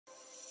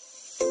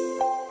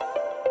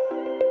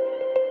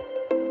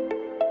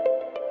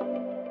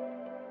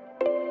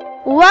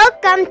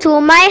Welcome to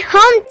my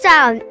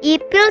hometown,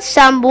 Ipil,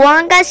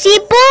 Zamboanga,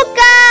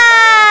 Sibugay!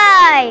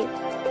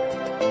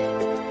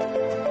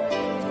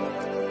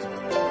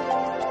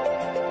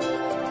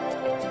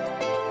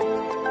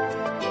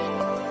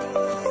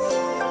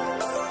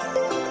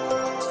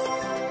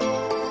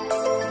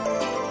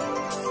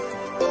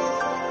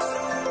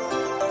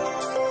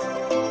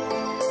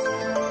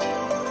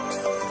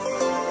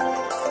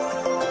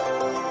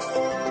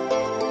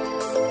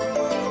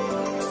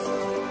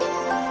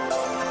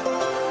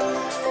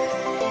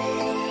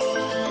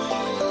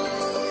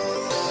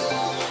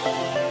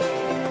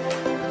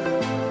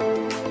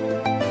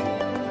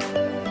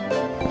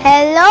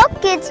 Hello,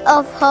 kids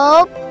of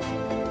hope.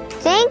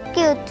 Thank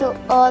you to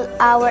all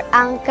our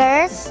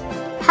anchors.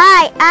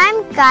 Hi,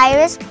 I'm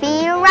Rhyz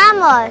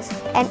Ramos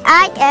and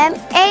I am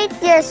 8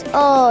 years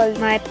old.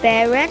 My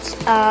parents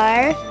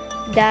are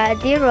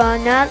Daddy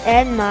Ronald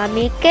and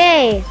Mommy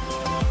Kay.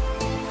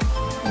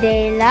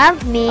 They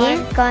love me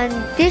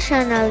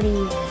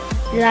unconditionally,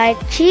 like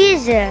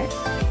Jesus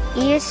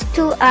is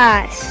to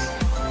us.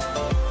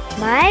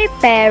 My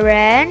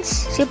parents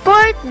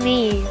support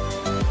me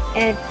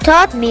and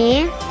taught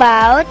me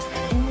about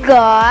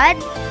God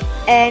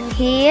and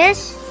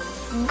His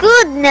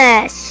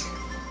goodness.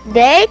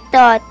 They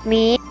taught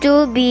me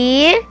to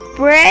be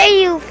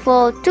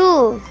prayerful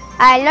too.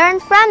 I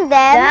learned from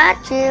them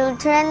that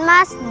children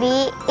must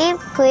be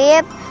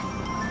equipped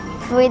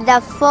with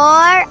the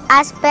 4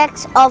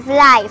 aspects of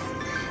life: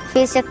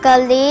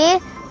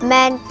 physically,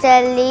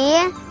 mentally,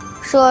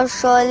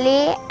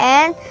 socially,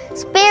 and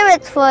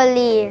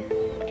spiritually.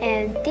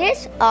 And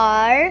these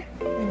are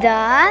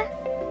the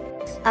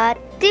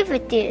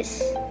activities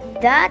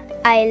that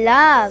I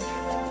love.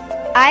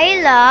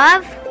 I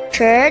love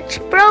church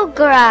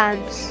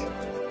programs.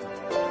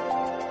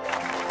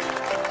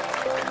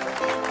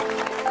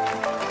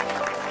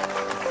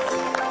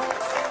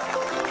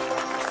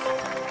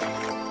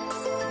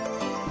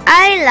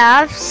 I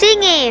love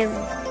singing.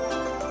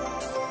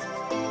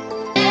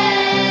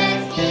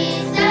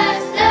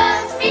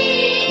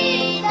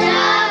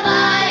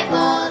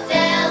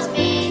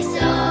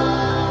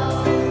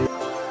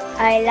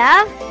 I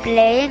love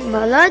playing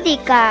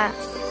melodica.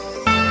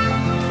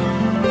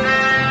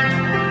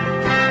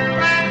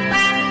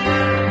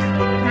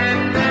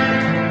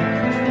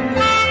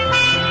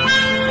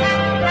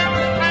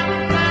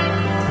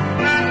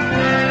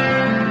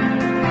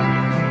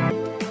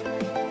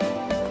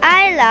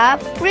 I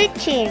love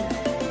preaching.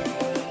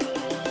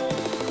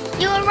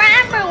 You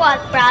remember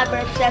what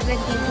Proverbs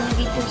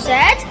 17:22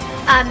 said?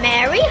 A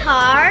merry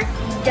heart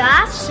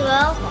doth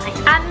swell like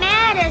a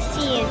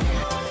medicine.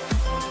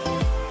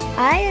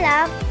 I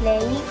love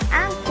playing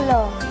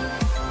angklung.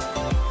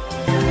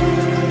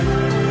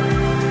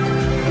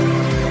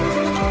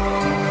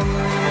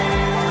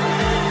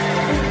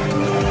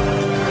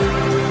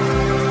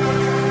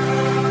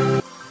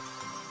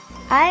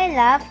 I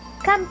love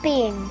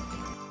camping.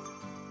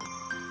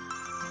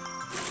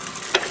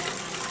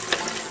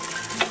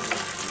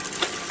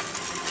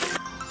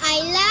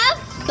 I love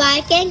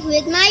biking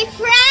with my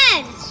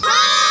friends.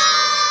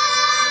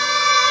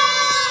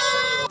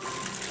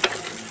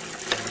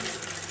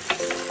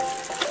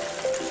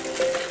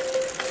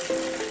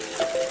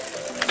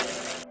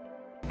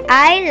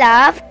 I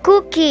love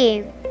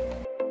cooking.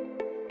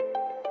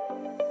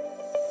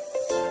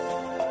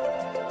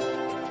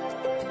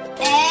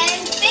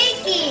 And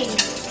baking.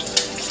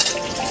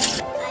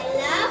 I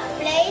love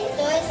playing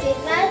toys with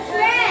my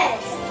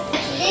friends.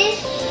 This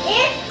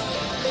is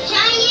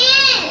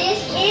Cheyenne.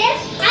 This is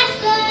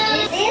Aspen.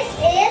 This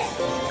is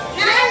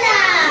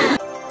Nala.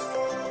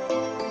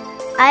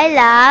 I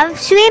love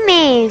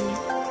swimming.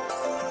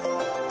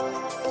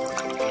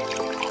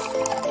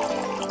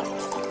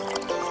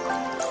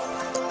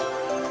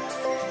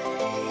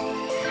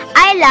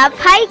 I love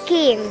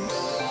hiking.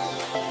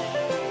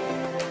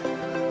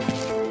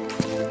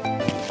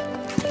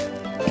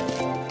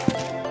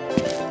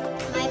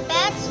 My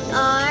pets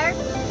are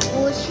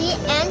Bushi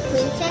and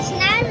Princess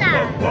Nala.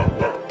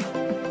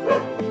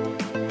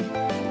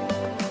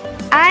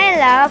 I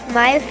love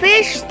my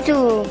fish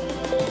too.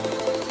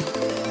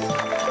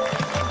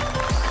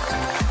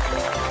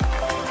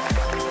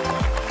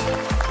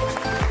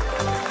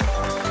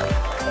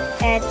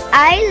 And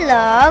I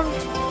love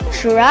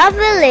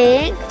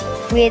traveling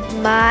with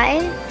my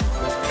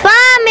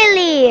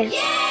family.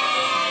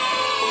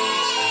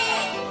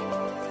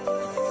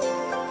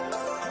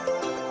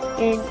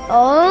 In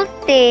all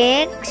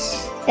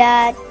things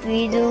that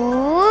we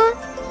do,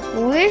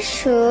 we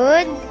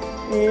should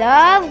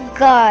love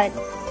God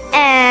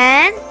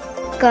and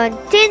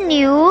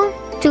continue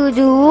to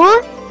do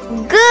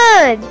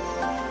good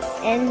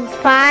and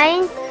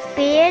find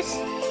peace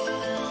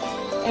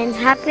and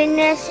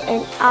happiness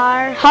in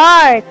our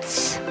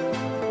hearts.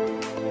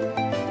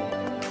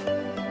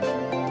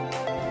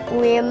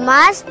 We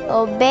must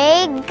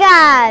obey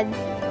God.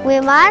 We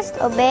must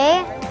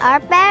obey our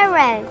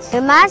parents.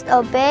 We must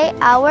obey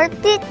our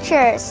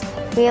teachers.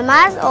 We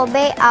must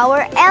obey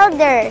our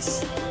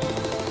elders.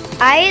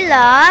 I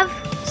love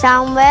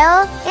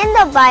Samuel in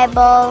the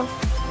Bible.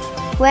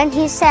 when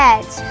he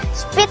says,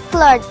 "Speak,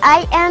 Lord,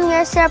 I am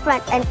your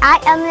servant, and I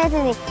am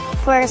listening,"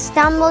 1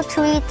 Samuel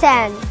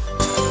 3:10.